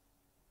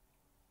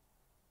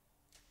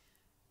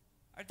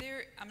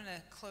 I'm going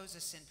to close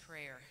this in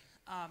prayer.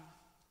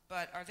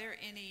 But are there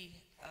any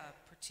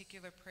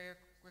particular prayer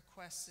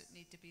requests that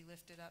need to be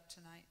lifted up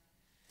tonight?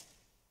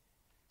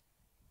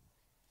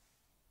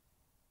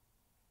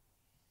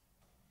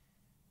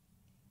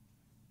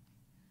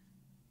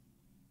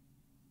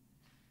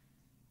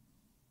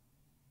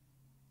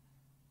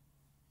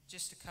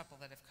 Just a couple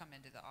that have come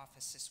into the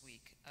office this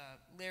week.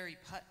 Larry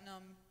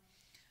Putnam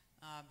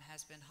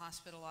has been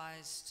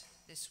hospitalized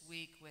this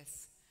week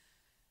with,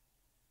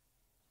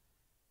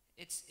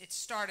 it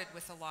started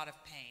with a lot of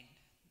pain.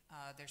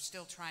 They're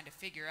still trying to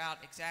figure out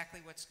exactly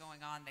what's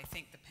going on. They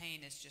think the pain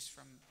is just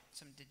from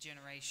some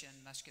degeneration,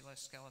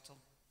 musculoskeletal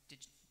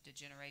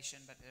degeneration,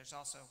 but there's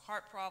also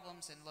heart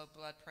problems and low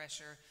blood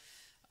pressure.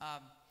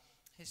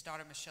 His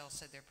daughter Michelle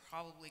said they're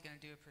probably going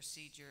to do a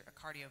procedure, a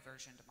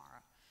cardioversion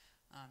tomorrow.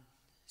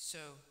 So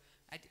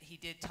he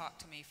did talk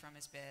to me from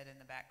his bed in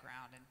the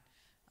background and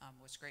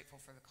was grateful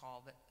for the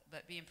call.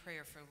 But be in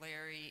prayer for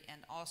Larry,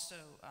 and also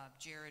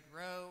Jared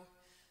Rowe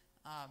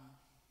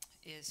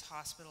is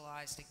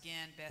hospitalized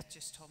again. Beth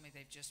just told me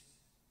they've just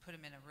put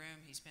him in a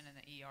room. He's been in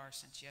the ER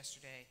since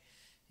yesterday.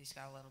 He's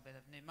got a little bit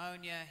of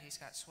pneumonia. He's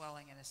got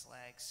swelling in his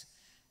legs.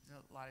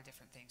 There's a lot of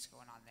different things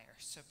going on there.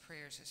 So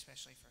prayers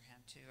especially for him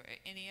too.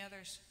 Any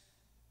others?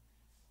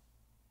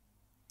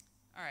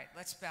 All right,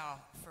 let's bow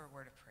for a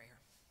word of prayer.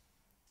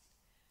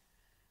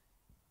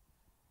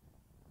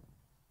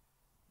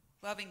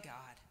 Loving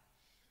God,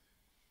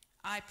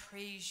 I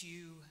praise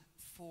you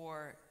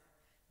for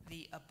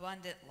the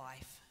abundant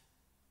life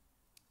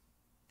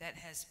that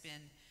has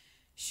been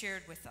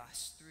shared with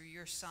us through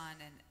your Son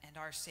and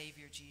our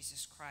Savior,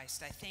 Jesus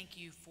Christ. I thank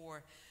you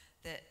for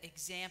the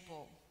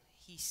example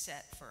he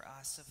set for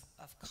us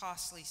of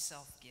costly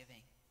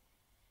self-giving.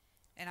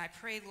 And I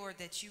pray, Lord,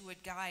 that you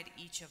would guide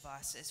each of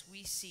us as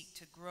we seek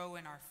to grow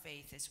in our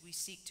faith, as we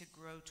seek to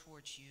grow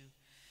towards you,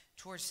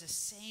 towards the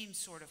same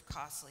sort of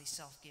costly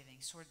self-giving,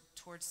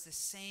 towards the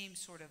same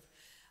sort of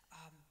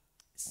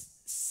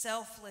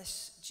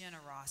selfless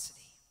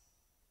generosity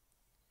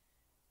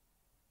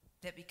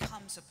that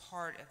becomes a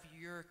part of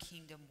your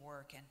kingdom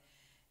work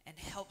and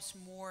helps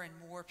more and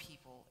more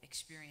people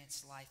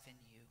experience life in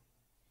you.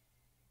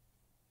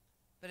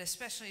 But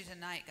especially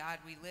tonight, God,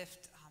 we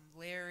lift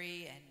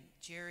Larry and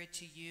Jared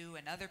to you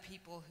and other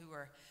people who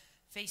are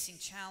facing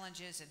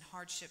challenges and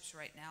hardships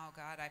right now.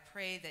 God, I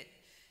pray that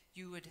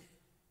you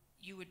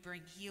would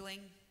bring healing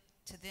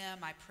to them.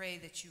 I pray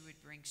that you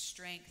would bring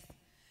strength,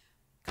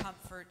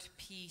 comfort,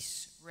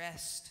 peace,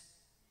 rest,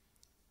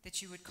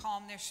 that you would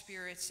calm their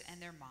spirits and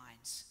their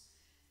minds,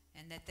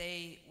 and that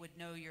they would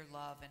know your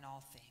love in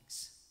all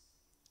things.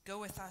 Go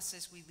with us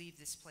as we leave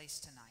this place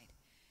tonight.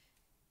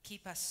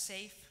 Keep us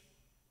safe.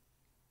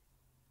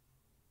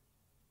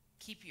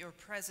 Keep your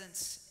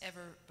presence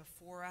ever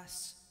before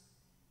us.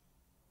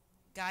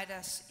 Guide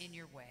us in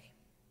your way,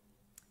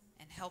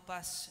 and help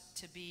us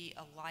to be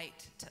a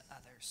light to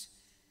others.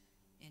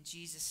 In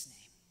Jesus'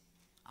 name,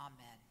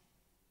 amen.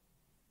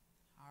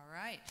 All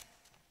right.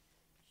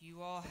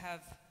 You all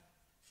have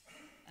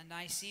a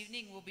nice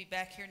evening. We'll be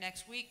back here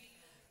next week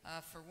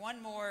for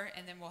one more,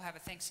 and then we'll have a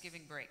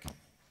Thanksgiving break.